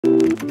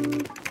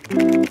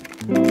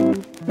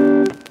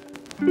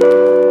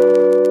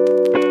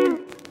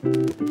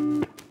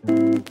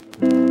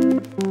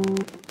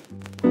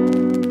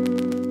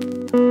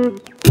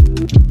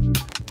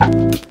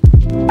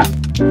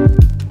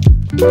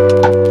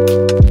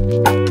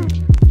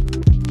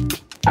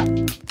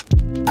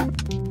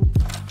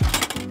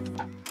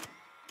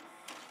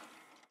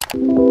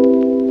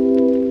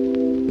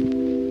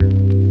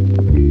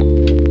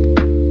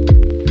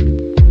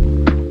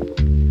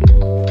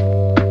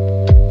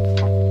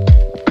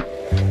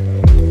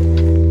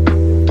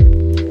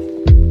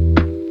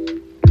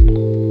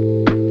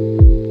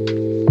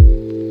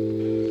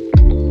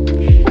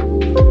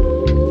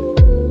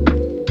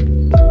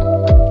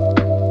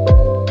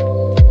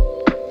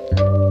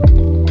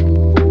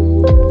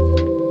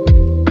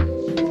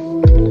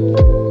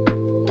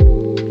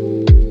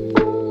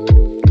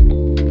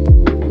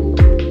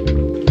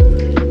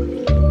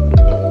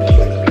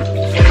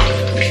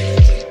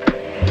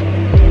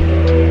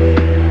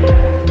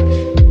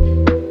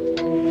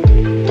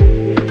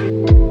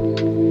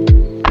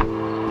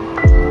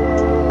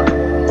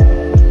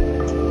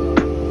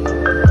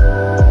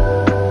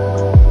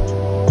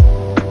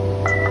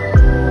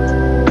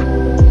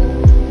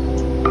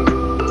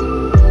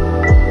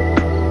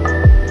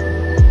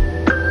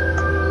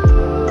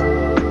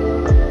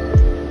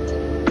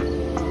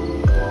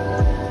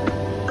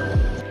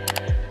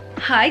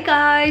Hi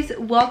guys,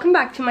 welcome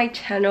back to my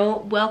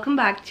channel, welcome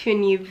back to a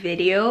new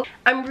video.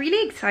 I'm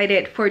really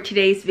excited for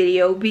today's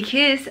video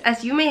because,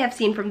 as you may have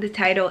seen from the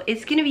title,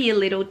 it's gonna be a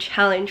little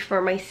challenge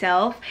for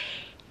myself.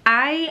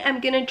 I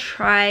am gonna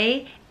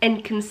try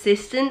and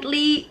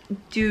consistently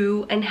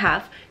do and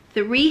have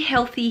 3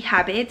 healthy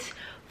habits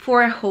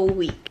for a whole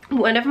week.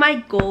 One of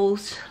my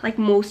goals, like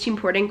most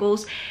important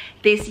goals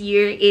this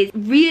year, is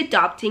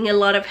readopting a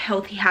lot of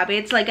healthy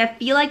habits. Like, I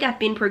feel like I've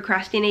been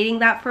procrastinating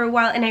that for a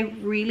while, and I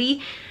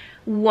really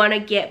want to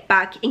get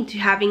back into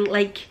having,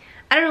 like,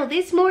 I don't know,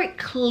 this more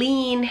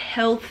clean,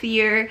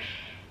 healthier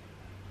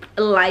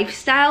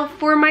lifestyle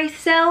for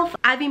myself.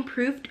 I've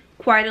improved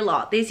quite a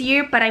lot this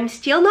year, but I'm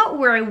still not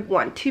where I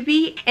want to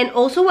be. And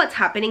also what's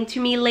happening to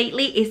me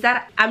lately is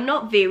that I'm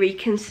not very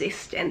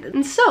consistent.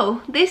 And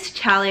so this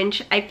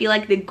challenge, I feel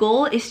like the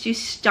goal is to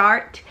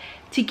start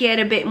to get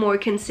a bit more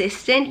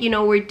consistent. You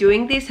know, we're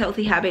doing these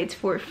healthy habits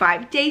for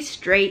 5 days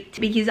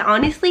straight because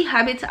honestly,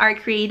 habits are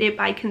created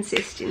by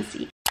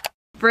consistency.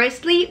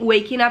 Firstly,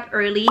 waking up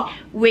early,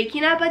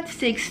 waking up at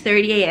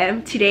 6:30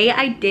 a.m. Today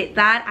I did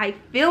that. I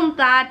filmed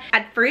that.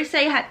 At first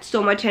I had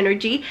so much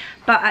energy,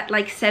 but at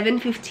like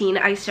 7:15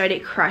 I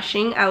started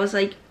crashing. I was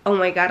like, oh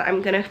my god,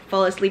 I'm gonna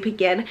fall asleep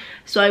again.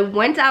 So I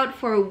went out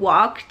for a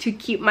walk to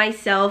keep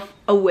myself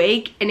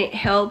awake, and it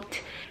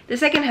helped. The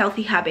second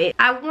healthy habit,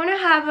 I want to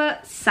have a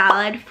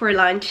salad for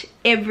lunch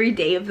every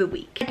day of the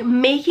week. Like,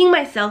 making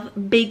myself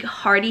big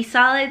hearty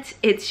salads,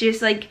 it's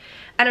just like,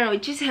 I don't know,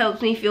 it just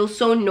helps me feel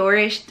so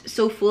nourished,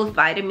 so full of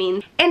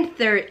vitamins. And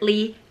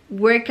thirdly,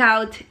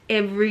 workout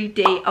every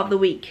day of the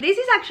week. This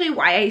is actually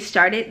why I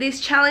started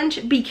this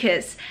challenge,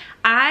 because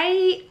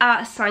I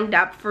signed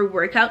up for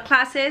workout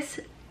classes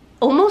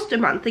almost a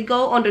month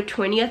ago on the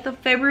 20th of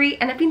February,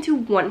 and I've been to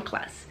one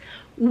class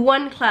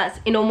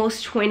in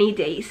almost 20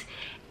 days.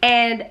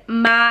 And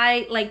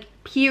my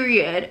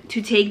period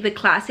to take the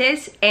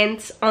classes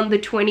ends on the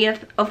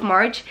 20th of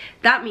March.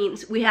 That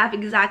means we have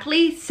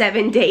exactly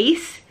 7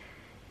 days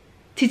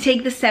to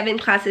take the 7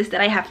 classes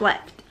that I have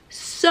left.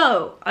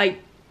 So I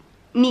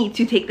need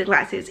to take the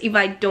classes if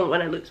I don't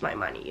want to lose my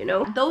money, you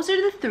know? Those are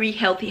the 3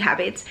 healthy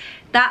habits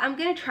that I'm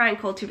gonna try and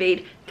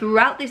cultivate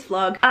throughout this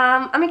vlog.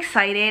 I'm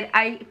excited.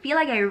 I feel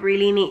like I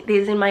really need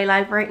this in my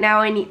life right now.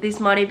 I need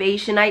this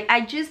motivation.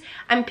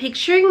 I'm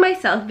picturing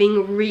myself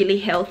being really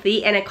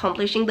healthy and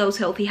accomplishing those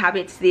healthy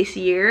habits this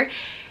year,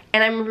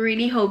 and I'm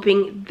really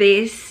hoping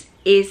this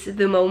is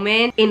the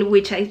moment in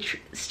which I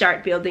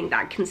start building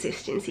that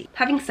consistency.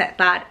 Having said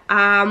that,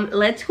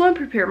 let's go and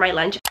prepare my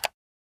lunch.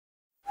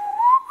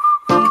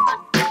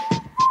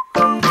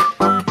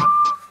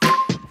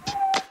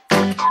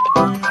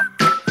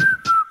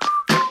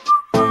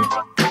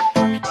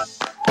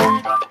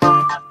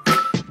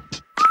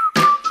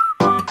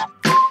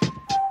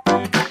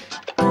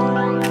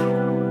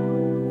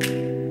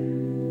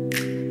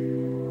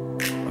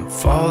 I'm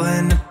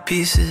falling to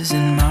pieces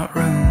in my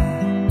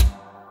room.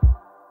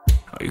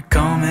 Are you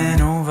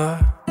coming over?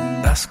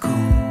 That's cool.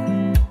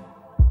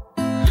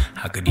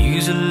 I could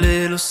use a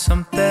little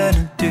something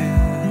to do.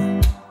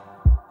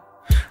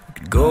 We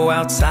could go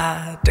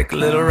outside, take a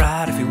little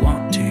ride if you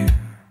want to.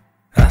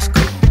 That's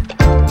cool.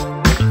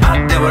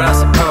 I did what I was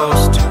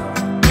supposed to.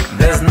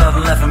 There's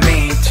nothing left for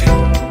me to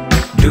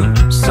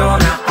do. So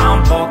now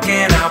I'm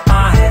poking out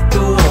my head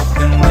through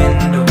open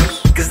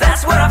windows, 'cause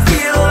that's what I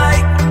feel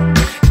like.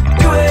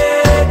 Do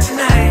it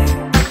tonight.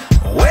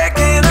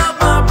 Waking up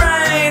my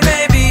brain,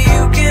 maybe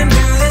you can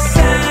do the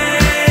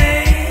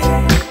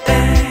same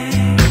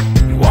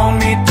thing. You want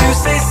me to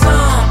say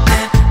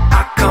something,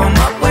 I come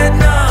up with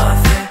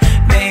nothing.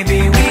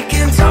 Maybe we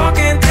can talk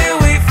until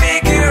we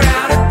figure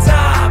out a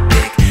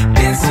topic.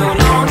 Been so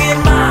long in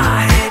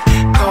my head,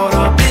 caught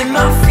up in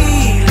my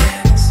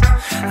feelings.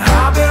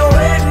 I've been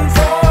waiting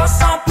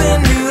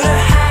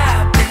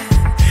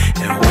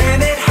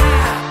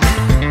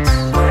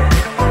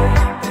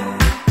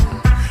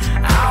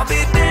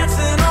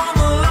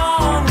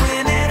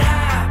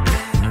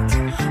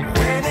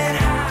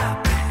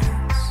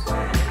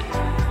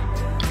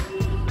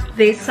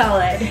This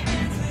salad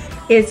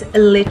is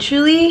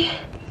literally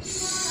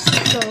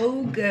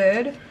so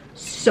good,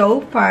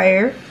 so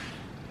fire.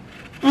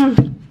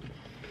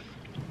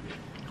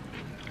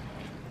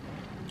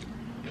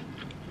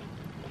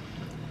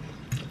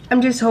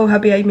 I'm just so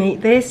happy I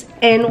made this.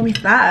 And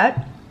with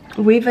that,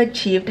 we've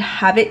achieved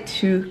habit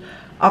 2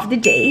 of the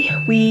day.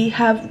 We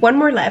have one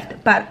more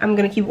left, but I'm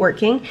gonna keep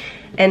working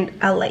and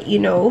I'll let you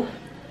know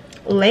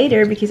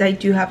later because I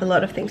do have a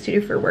lot of things to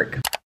do for work.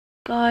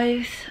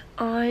 Guys,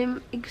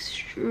 I'm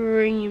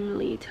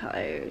extremely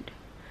tired.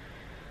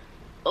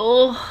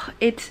 Oh,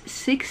 it's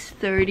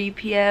 6:30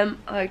 p.m.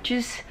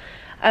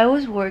 I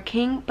was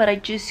working, but I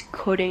just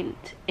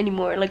couldn't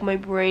anymore. Like, my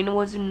brain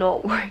was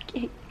not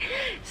working.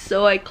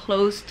 So I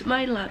closed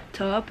my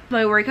laptop.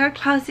 My workout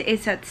class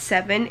is at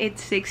 7.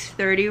 It's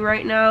 6:30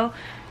 right now.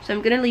 So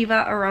I'm gonna leave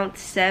at around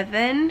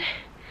 7.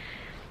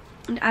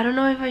 And I don't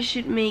know if I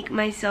should make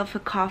myself a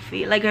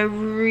coffee. Like,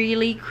 I'm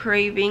really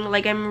craving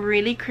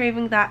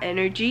that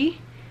energy.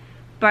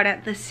 But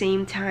at the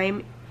same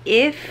time,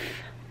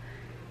 if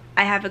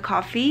I have a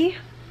coffee,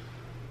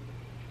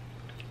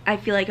 I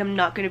feel like I'm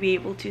not gonna be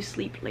able to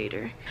sleep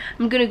later.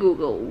 I'm gonna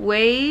Google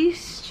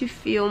ways to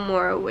feel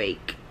more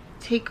awake.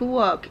 Take a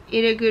walk,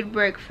 eat a good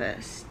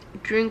breakfast,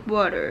 drink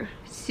water,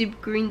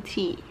 sip green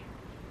tea.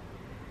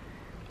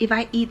 If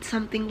I eat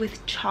something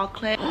with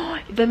chocolate,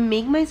 if I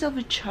make myself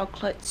a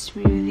chocolate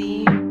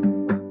smoothie.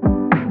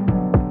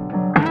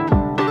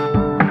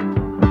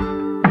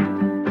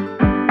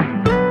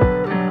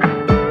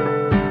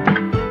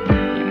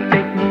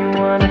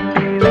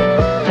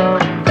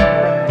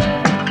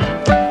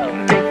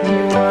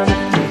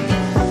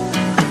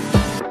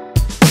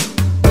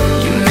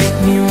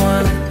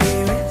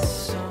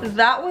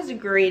 That was a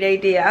great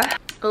idea.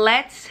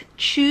 Let's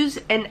choose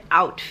an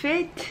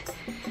outfit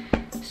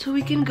so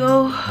we can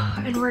go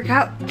and work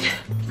out.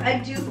 I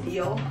do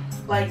feel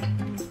like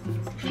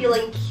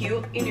feeling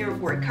cute in your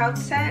workout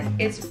set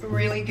is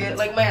really good.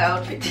 Like, my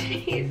outfit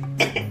is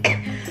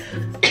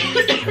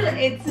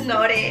it's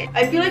not it.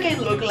 I feel like I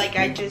look like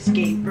I just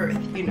gave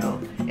birth, you know,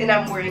 and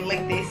I'm wearing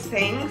like these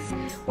things.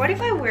 What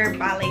if I wear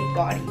ballet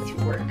body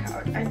to work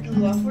out? I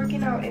love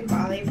working out in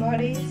ballet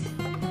bodies,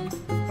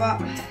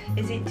 but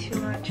is it too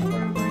much for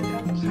a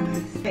workout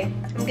class? Okay,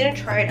 I'm gonna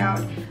try it out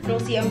and we'll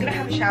see. I'm gonna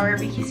have a shower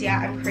because, yeah,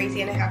 I'm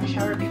crazy and I have a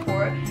shower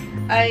before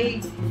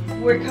I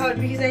work out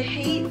because I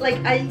hate, like,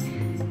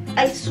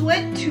 I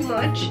sweat too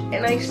much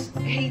and I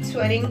hate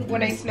sweating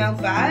when I smell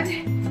bad.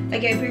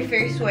 Like, I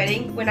prefer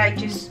sweating when I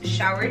just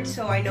showered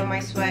so I know my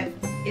sweat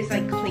is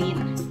like clean.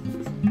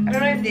 I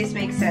don't know if this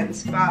makes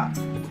sense, but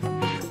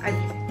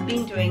I've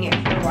been doing it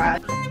for a while.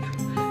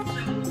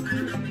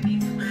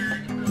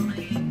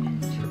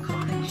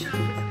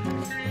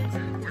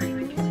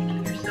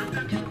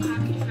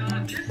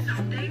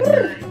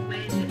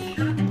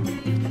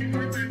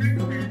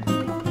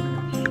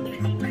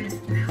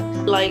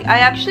 Like, I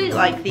actually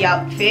like the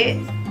outfit.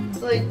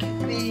 Like,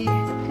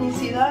 can you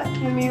see that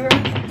in the mirror?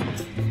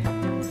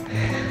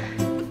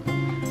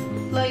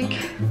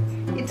 Like,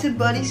 it's a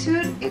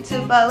bodysuit. It's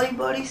a ballet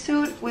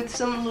bodysuit with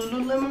some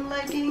Lululemon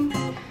leggings.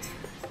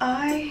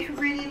 I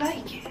really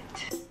like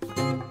it.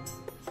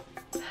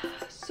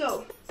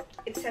 So,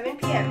 it's 7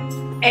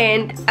 p.m.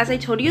 And as I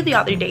told you the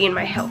other day in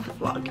my health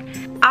vlog,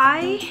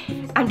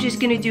 I'm just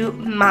gonna do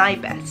my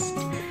best.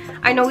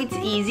 I know it's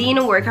easy in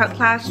a workout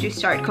class to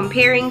start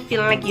comparing,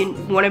 feeling like you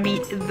want to be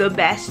the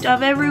best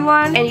of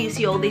everyone, and you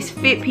see all these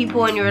fit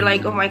people and you're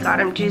like, oh my god,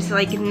 I'm just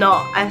like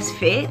not as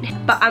fit.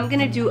 But I'm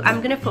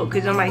gonna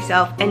focus on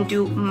myself and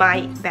do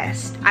my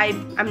best.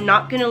 I'm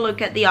not gonna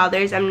look at the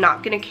others. I'm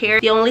not gonna care.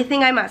 The only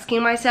thing I'm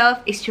asking myself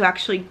is to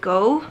actually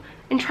go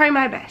and try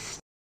my best.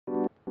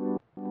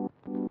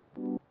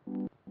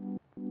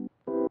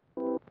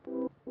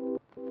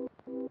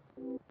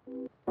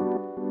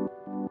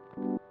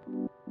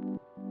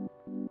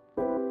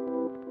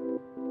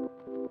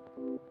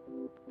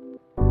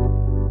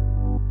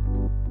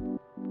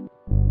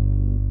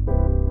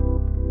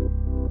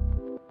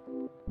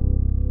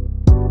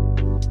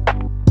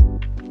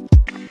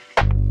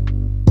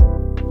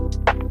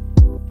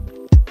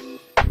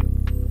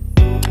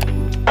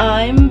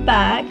 I'm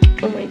back.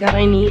 Oh my god,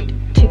 I need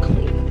to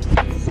clean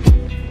this.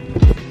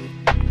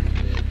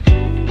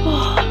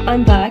 Oh,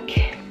 I'm back.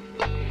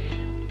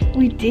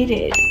 We did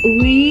it.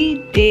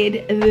 We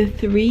did the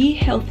 3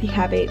 healthy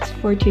habits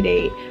for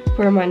today,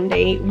 for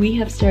Monday. We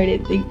have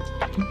started the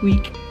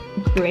week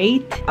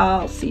great.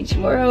 I'll see you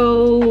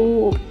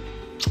tomorrow.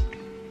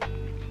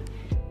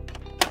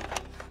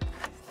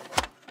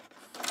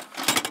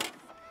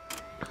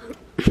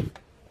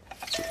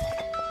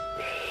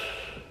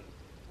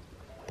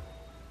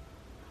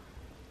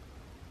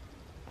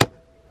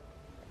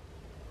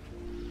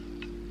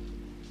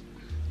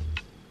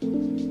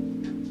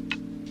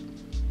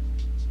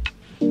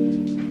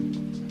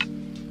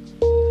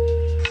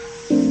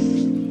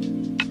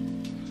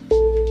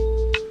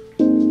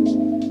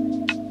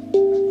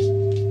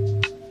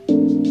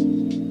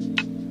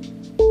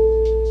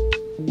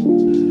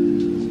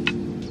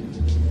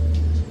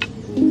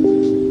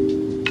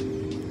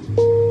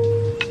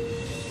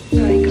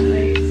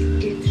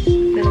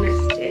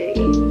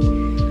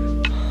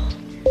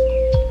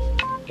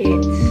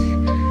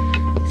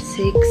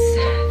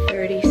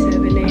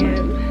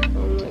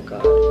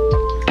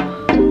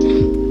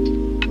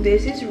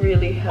 this is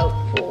really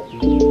helpful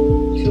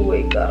to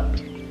wake up.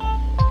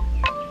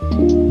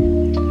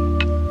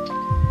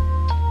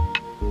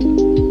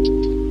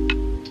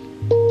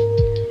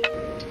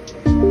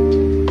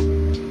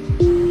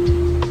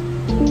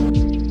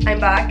 I'm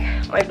back.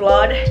 My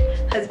blood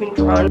has been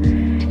drawn.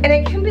 And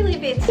I can't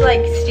believe it's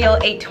like still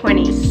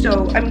 8:20.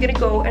 So I'm gonna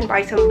go and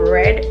buy some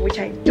bread, which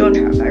I don't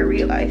have, I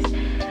realized.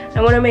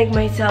 I want to make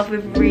myself a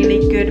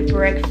really good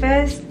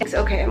breakfast. It's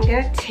okay, I'm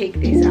gonna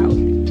take this out.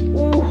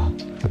 Ooh,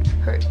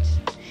 hurts.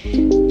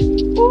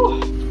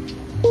 Ooh.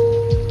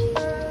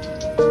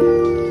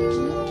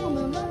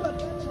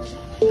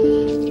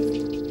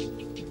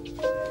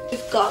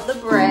 We've got the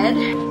bread.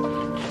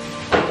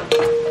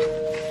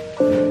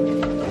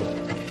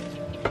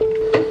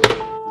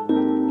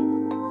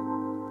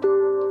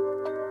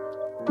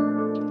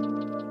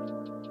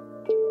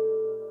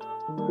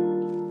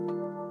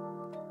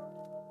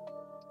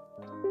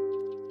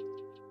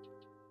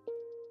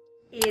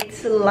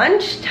 It's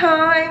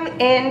lunchtime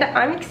and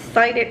I'm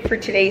excited for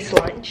today's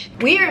lunch.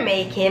 We are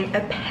making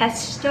a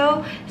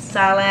pesto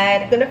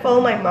salad. I'm gonna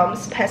follow my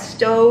mom's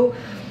pesto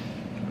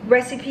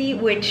recipe,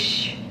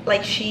 which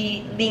like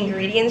the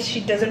ingredients she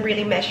doesn't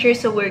really measure,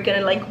 so we're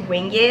gonna like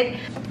wing it.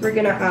 We're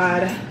gonna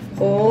add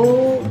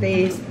all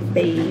this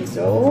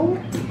basil.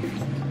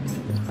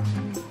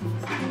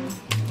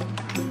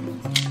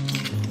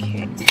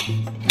 Okay.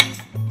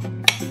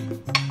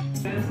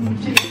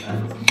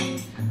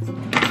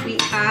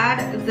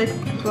 Add the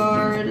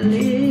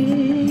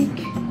garlic.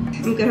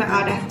 I'm gonna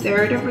add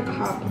 1/3 of a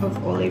cup of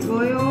olive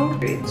oil.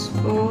 It's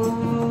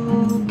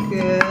all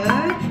good.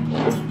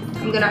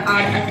 I'm gonna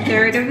add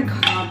 1/3 of a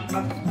cup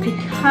of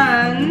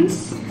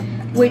pecans,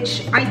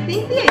 which I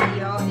think the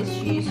ideal is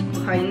to use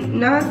pine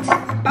nuts,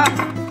 but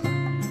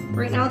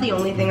right now the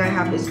only thing I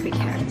have is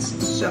pecans.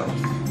 So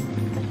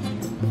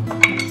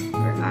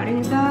we're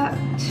adding that.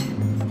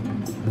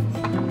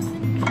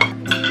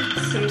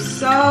 Some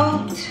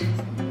salt.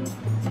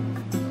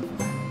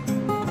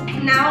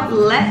 Now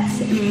let's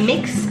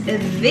mix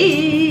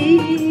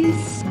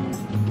this.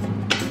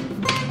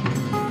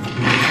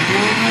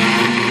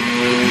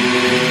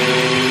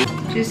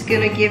 Just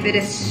gonna give it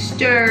a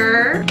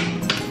stir.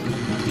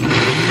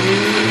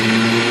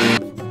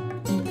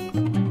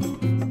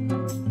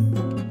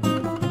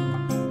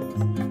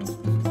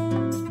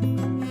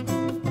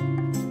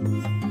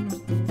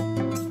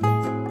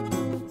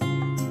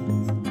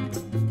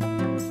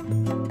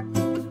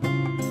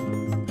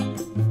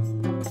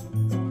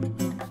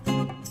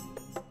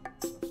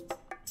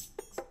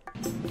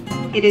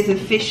 It is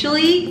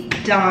officially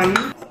done.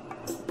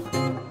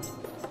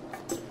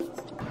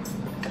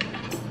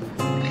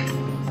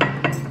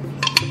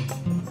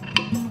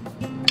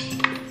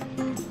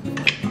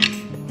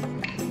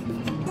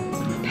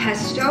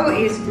 Pesto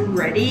is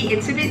ready.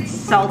 It's a bit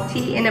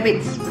salty and a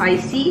bit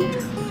spicy,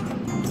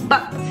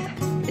 but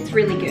it's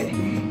really good.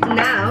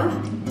 Now,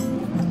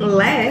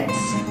 let's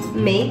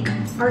make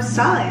our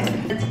salad.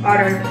 Let's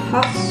add our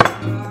pasta.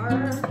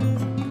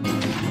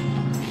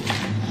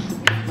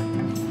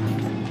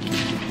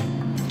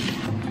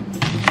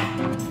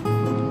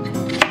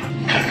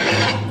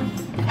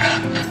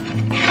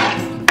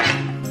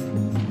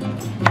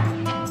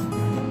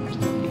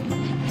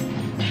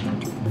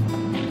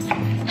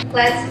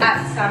 Let's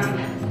add some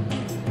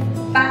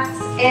fats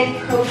and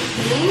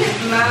protein.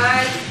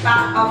 My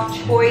fat of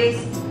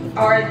choice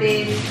are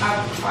these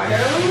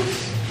avocados.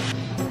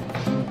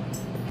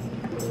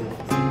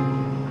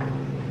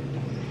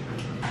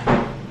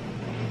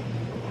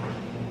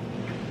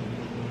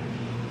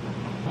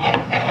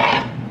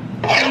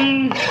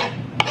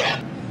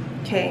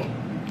 Okay,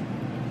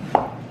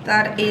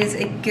 that is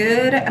a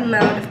good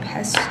amount of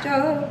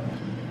pesto.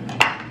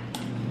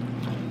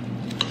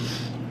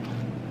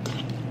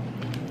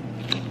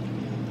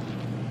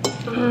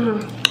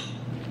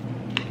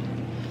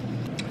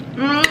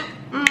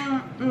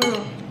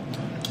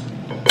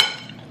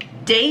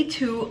 Day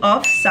 2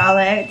 of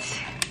salad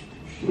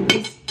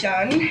is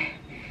done,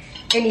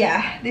 and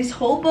yeah, this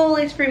whole bowl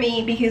is for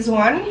me because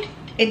one,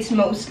 it's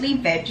mostly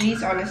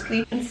veggies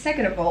honestly, and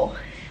second of all,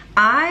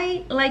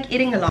 I like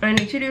eating a lot. I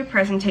need to do a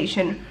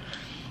presentation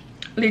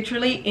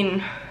literally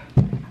in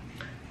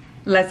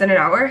less than an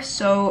hour,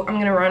 so I'm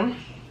gonna run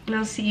and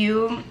I'll see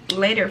you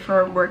later for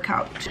a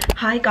workout.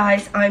 Hi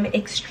guys, I'm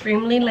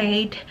extremely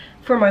late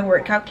for my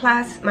workout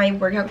class. My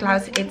workout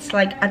class, it's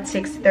like at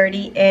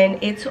 6:30 and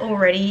it's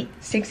already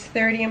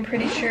 6:30, I'm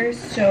pretty sure.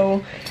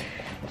 So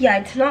yeah,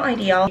 it's not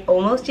ideal. I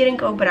almost didn't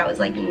go, but I was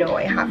like, no,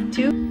 I have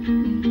to.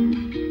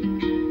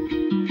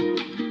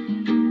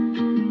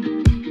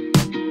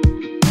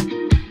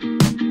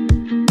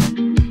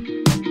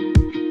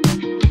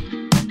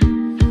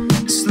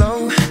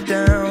 Slow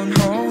down,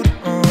 hold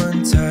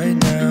on tight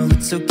now.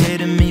 It's okay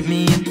to meet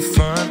me at the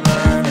front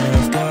line.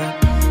 I've got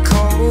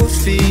cold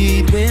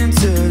feet,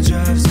 winter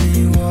drives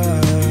me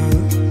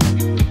wild.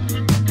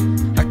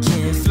 I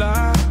can't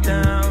fly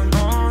down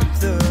on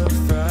the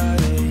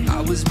Friday.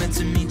 I was meant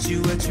to meet you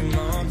at your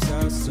mom's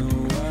house, so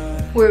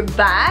We're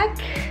back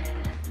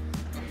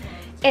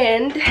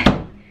and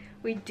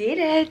we did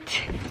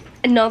it.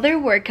 Another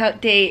workout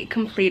day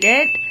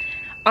completed.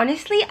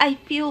 Honestly, I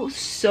feel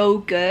so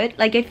good.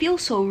 Like, I feel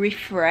so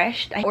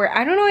refreshed. Or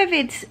I don't know if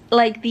it's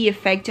like the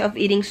effect of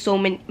eating so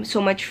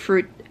much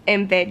fruit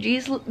and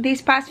veggies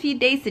these past few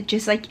days that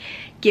just like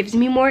gives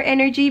me more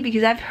energy,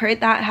 because I've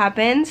heard that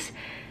happens.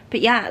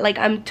 But yeah, like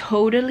I'm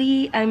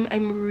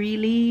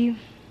really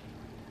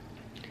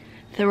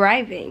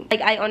thriving.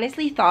 Like, I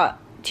honestly thought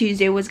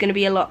Tuesday was gonna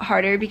be a lot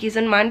harder, because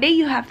on Monday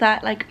you have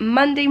that like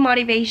Monday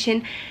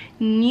motivation,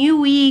 new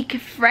week,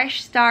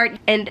 fresh start,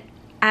 and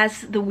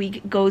as the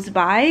week goes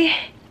by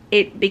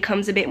it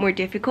becomes a bit more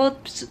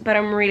difficult. But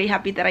I'm really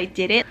happy that I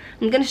did it.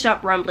 I'm gonna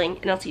stop rambling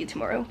and I'll see you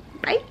tomorrow.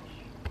 Bye.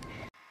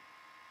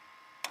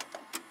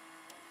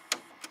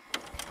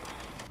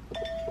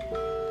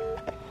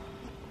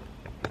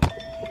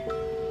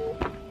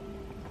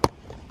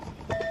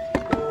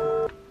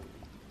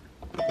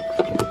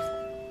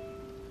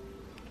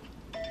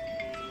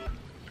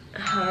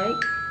 Hi.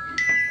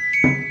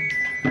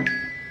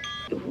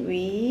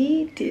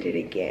 We did it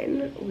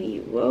again. We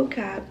woke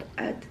up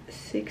at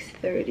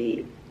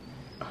 6:30.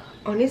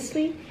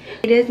 Honestly,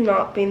 it has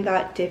not been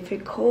that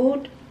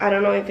difficult. I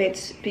don't know if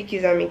it's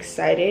because I'm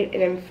excited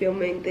and I'm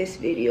filming this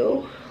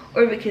video,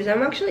 or because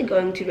I'm actually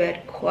going to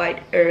bed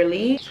quite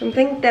early.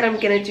 Something that I'm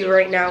gonna do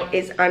right now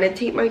is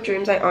annotate my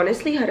dreams. I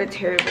honestly had a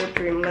terrible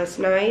dream last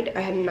night.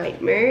 I had a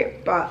nightmare,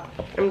 but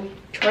I'm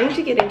trying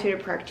to get into the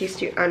practice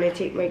to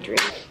annotate my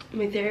dreams.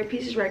 My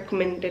therapist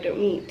recommended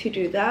me to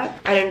do that.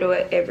 I don't do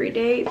it every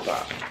day,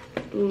 but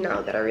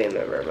now that I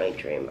remember my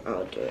dream,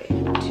 I'll do it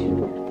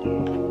too.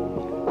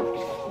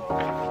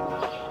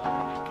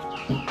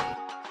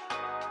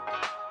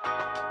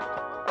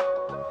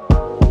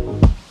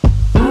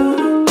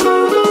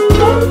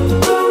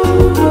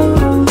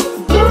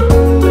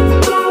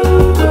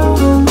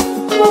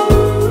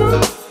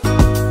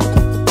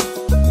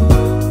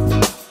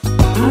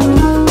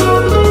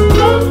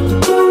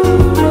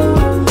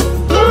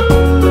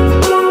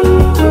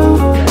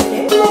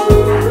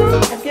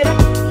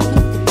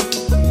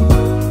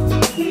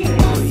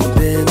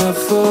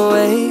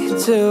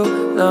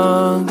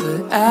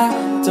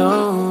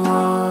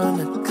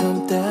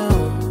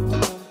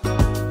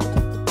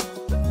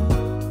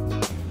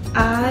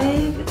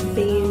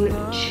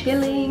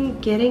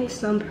 Getting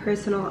some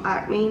personal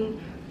admin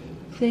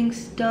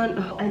things done.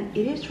 Oh, and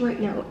it is right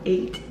now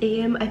 8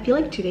 a.m. I feel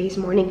like today's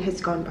morning has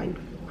gone by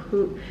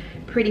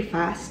pretty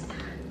fast.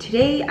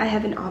 Today I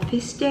have an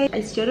office day.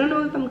 I still don't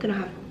know if I'm gonna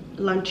have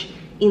lunch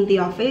in the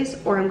office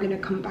or I'm gonna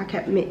come back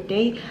at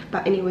midday,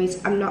 but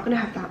anyways, I'm not gonna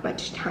have that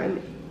much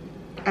time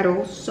at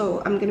all,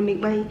 so I'm gonna make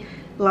my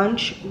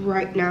lunch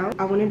right now.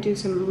 I want to do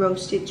some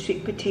roasted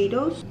sweet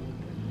potatoes.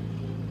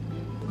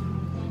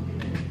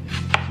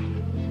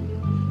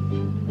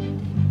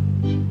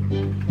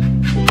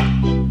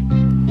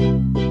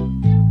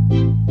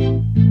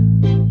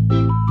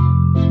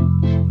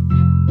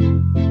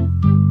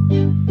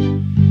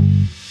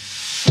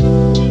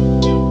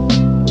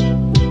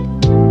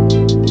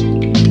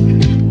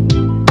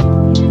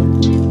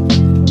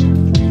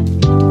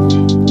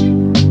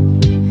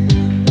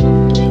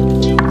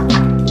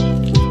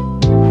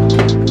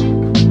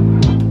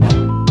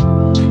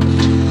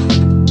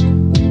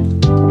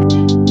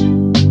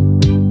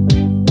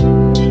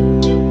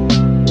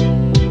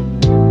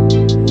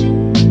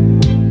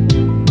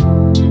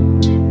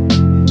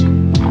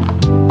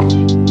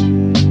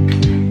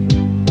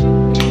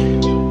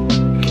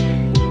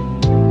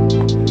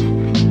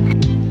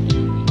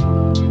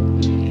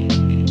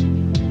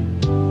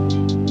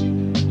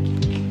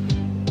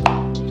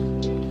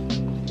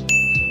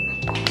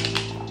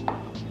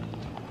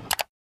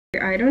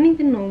 I don't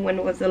even know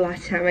when was the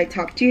last time I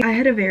talked to you. I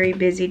had a very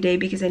busy day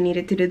because I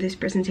needed to do this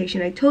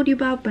presentation I told you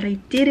about, but I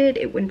did it.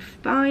 It went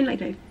fine.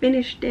 Like, I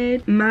finished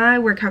it. My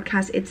workout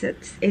class is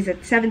at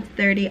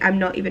 7:30. I'm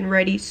not even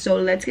ready, so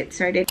let's get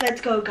started.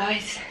 Let's go,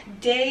 guys.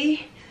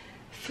 Day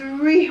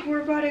 3.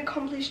 We're about to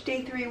accomplish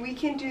day 3. We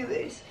can do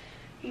this.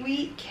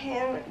 We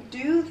can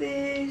do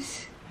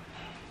this.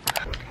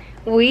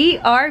 We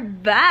are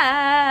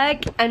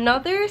back.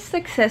 Another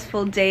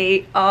successful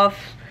day of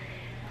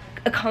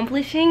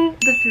accomplishing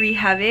the 3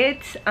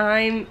 habits.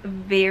 I'm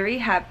very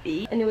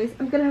happy. Anyways,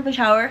 I'm gonna have a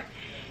shower.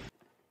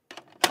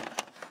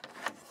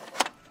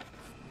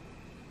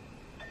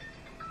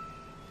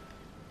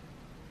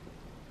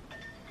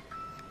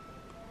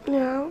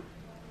 Now,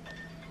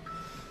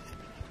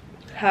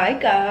 hi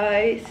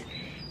guys,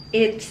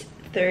 it's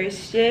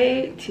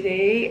Thursday.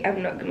 Today,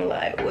 I'm not gonna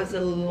lie, it was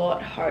a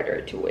lot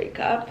harder to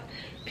wake up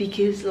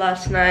because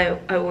last night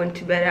I went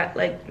to bed at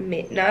like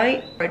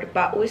midnight,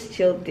 but we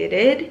still did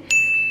it.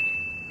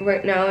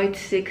 Right now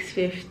it's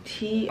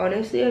 6:50.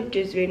 Honestly, I've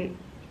just been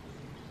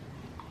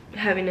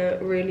having a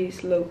really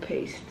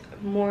slow-paced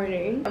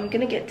morning. I'm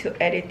gonna get to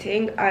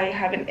editing. I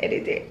haven't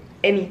edited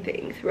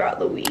anything throughout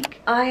the week.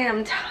 I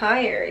am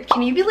tired.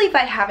 Can you believe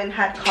I haven't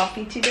had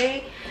coffee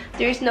today?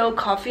 There's no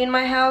coffee in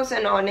my house,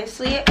 and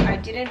honestly, I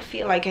didn't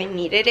feel like I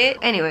needed it.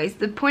 Anyways,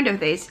 the point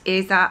of this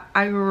is that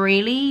I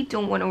really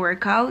don't want to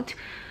work out,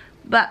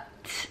 but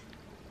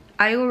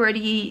I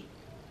already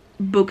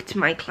booked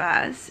my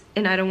class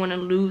and I don't want to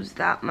lose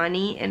that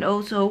money. And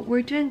also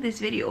we're doing this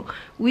video,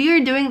 we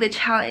are doing the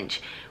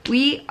challenge,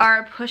 we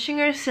are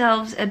pushing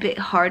ourselves a bit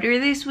harder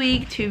this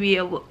week to be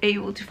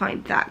able to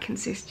find that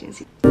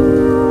consistency.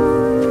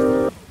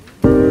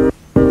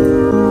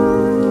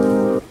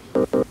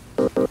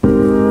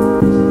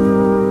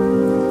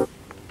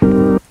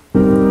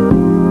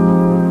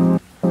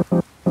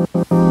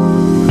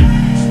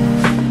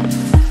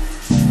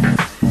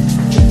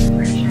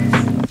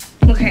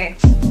 Okay,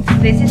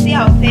 this is the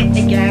outfit.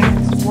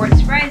 Again,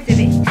 sports bra is a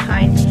bit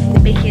tight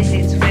because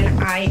it's when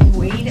I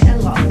weighed a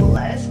lot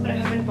less, but I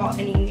haven't bought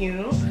any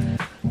new.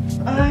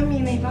 I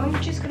mean, if I'm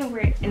just gonna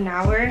wear it an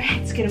hour,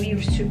 it's gonna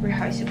be super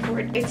high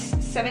support. It's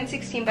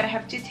 7:16, but I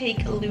have to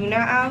take Luna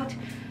out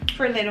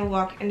for a little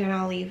walk and then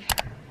I'll leave.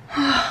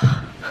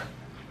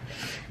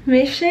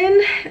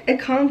 Mission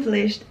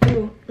accomplished.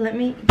 Oh, let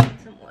me get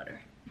some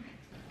water.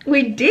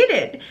 We did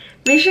it!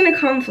 Mission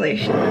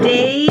accomplished.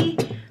 Day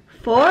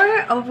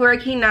 4 of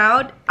working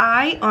out.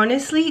 I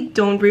honestly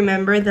don't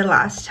remember the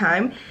last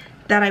time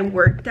that I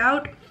worked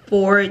out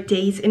 4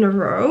 days in a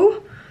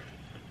row.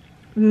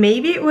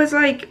 Maybe it was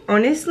like,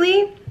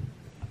 honestly,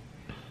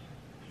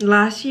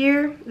 last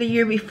year, the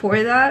year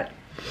before that.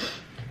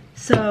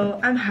 So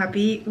I'm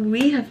happy.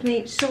 We have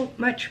made so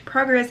much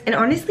progress, and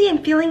honestly I'm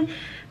feeling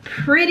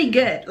pretty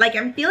good. Like,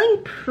 I'm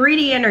feeling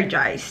pretty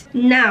energized.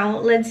 Now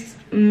let's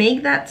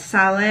make that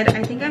salad.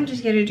 I think I'm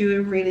just gonna do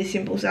a really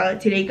simple salad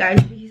today, guys,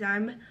 because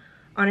I'm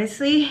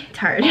honestly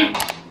tired.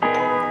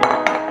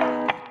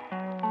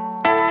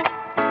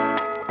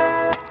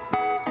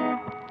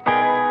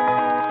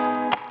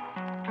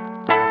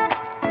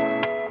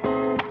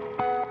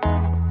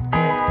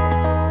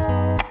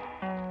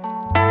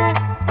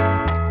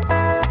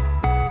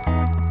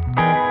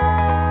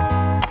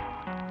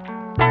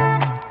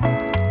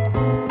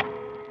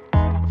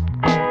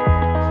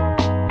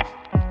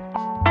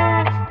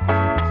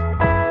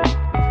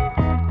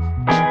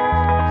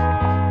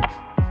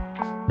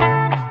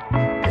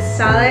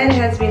 Salad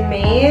has been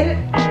made.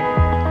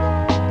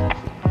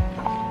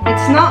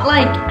 It's not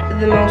like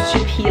the most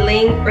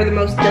appealing or the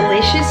most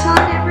delicious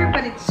salad ever,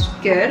 but it's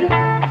good.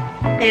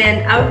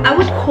 And I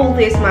would call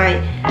this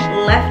my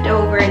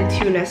leftover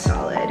tuna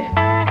salad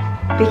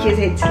because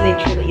it's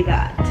literally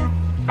that.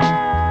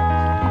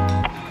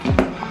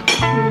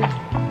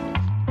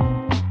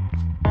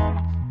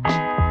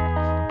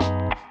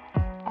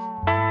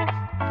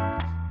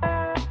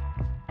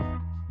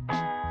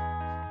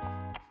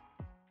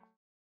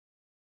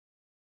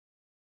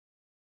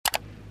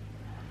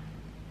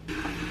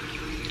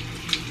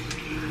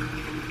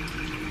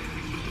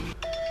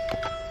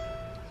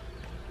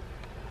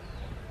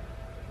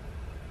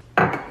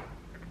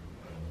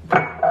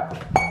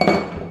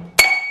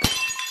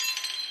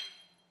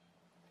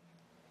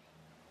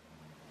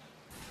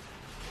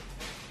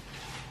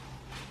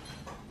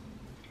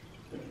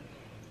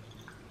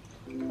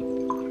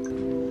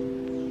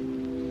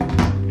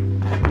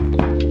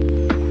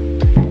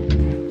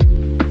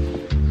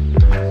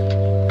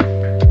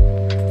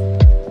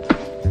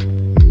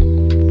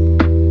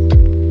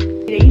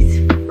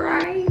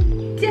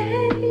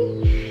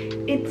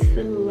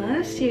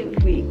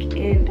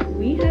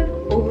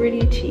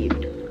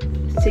 Achieved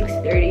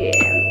 6:30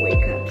 a.m.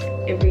 wake ups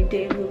every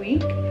day of the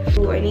week.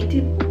 So I need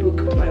to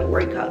book my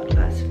workout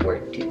class for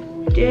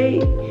today.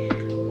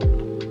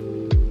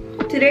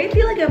 Today I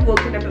feel like I've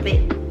woken up a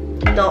bit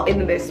not in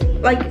the best,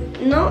 like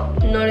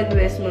not in the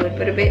best mood,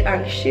 but a bit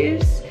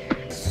anxious.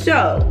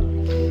 So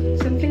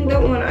something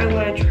that I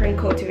want to try and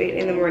cultivate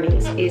in the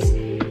mornings is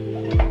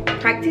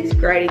practice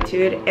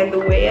gratitude, and the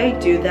way I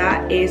do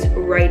that is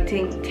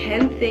writing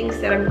 10 things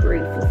that I'm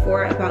grateful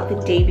for about the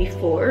day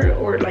before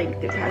or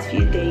like the past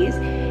few days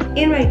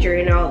in my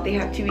journal. They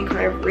have to be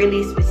kind of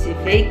really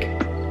specific,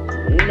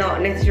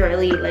 not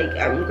necessarily like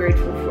I'm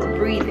grateful for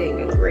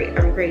breathing,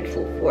 I'm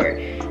grateful for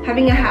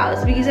having a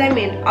house, because I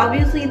mean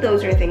obviously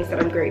those are things that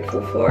I'm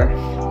grateful for,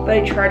 but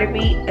I try to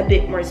be a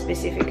bit more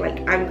specific.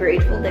 Like, I'm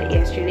grateful that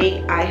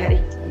yesterday I had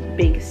a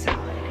big salad.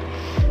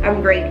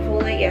 I'm grateful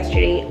that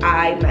yesterday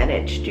I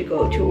managed to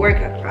go to a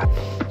workout class.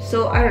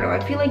 So I don't know,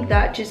 I feel like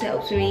that just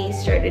helps me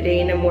start the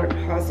day in a more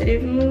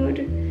positive mood,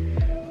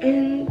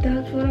 and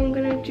that's what I'm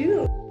gonna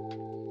do.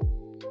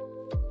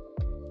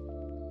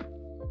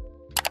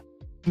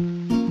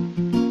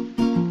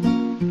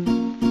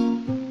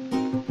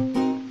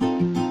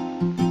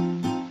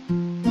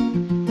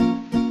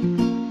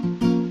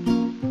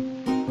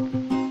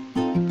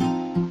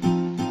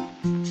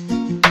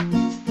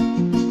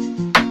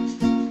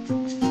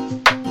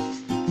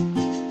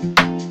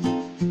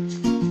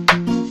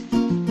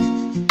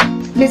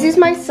 This is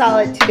my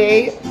salad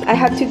today. I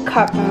had to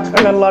cut back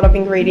on a lot of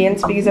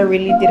ingredients because I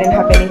really didn't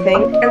have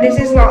anything. And this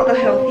is not the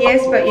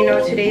healthiest, but you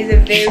know, today is a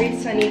very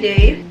sunny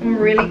day. I'm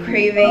really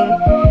craving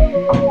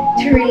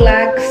to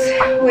relax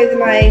with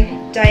my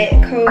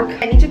Diet Coke.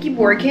 I need to keep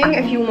working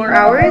a few more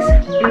hours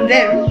and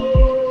then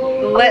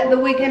let the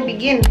weekend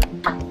begin.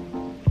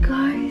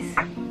 Guys,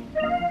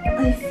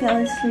 I fell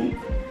asleep.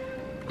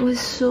 I was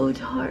so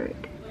tired.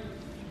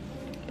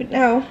 But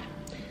now,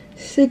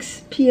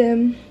 6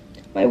 p.m.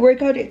 My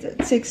workout is at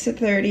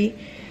 6:30.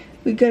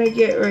 We're gonna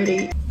get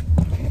ready.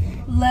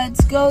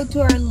 Let's go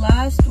to our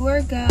last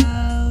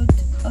workout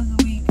of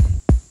the week.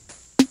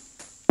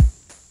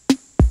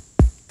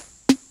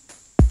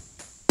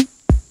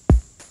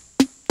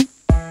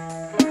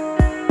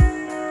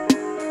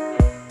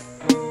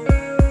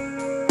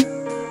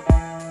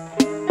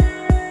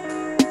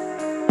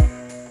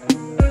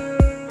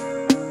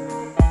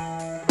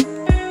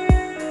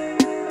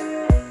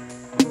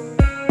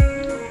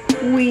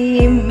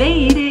 We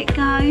made it,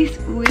 guys.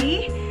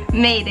 We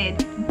made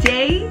it.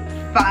 Day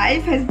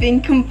 5 has been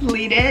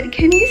completed.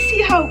 Can you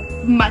see how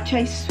much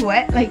I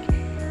sweat? Like,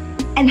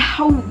 and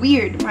how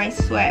weird my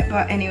sweat.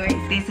 But anyways,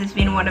 this has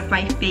been one of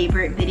my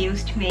favorite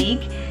videos to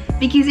make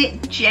because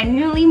it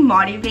genuinely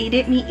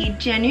motivated me. It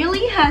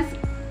genuinely has,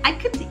 I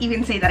could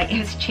even say that it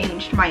has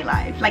changed my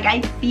life. Like,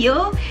 I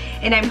feel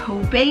and I'm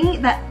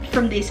hoping that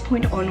from this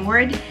point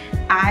onward,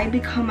 I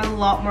become a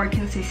lot more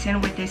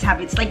consistent with these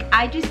habits. Like,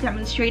 I just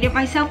demonstrated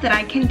myself that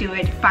I can do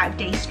it 5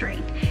 days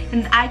straight,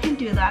 and I can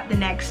do that the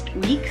next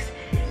weeks.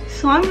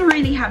 So I'm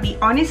really happy.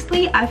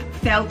 Honestly, I've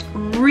felt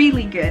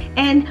really good.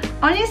 And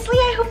honestly,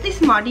 I hope this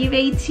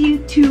motivates you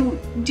to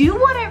do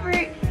whatever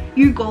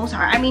your goals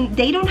are. I mean,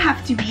 they don't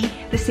have to be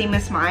the same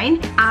as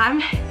mine.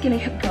 I'm gonna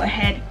go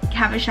ahead,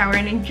 have a shower,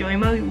 and enjoy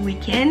my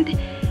weekend.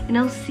 And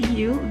I'll see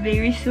you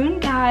very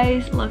soon,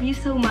 guys. Love you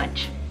so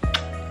much.